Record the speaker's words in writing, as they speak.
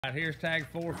Right, here's tag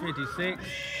 456.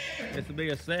 This will be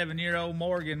a 7-year-old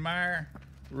Morgan mare.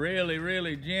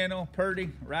 Really gentle,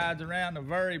 pretty, rides around the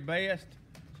very best.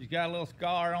 She's got a little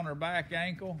scar on her back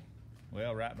ankle.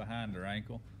 Well, right behind her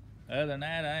ankle. Other than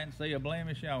that, I didn't see a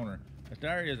blemish on her. But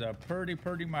there is a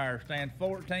pretty mare. Stands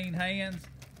 14 hands,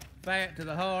 fat to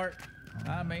the heart.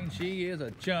 I mean, she is a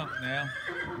chunk now.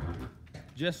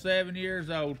 Just 7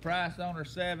 years old. Price on her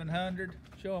 $700.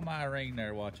 Show them Irene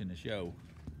there watching the show.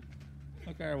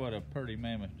 Look there, what a pretty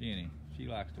mammoth Jenny. She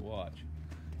likes to watch.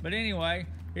 But anyway,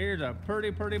 here's a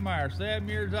pretty mare. 7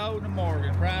 years old and a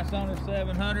Morgan. Price on her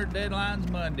 $700. Deadline's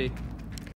Monday.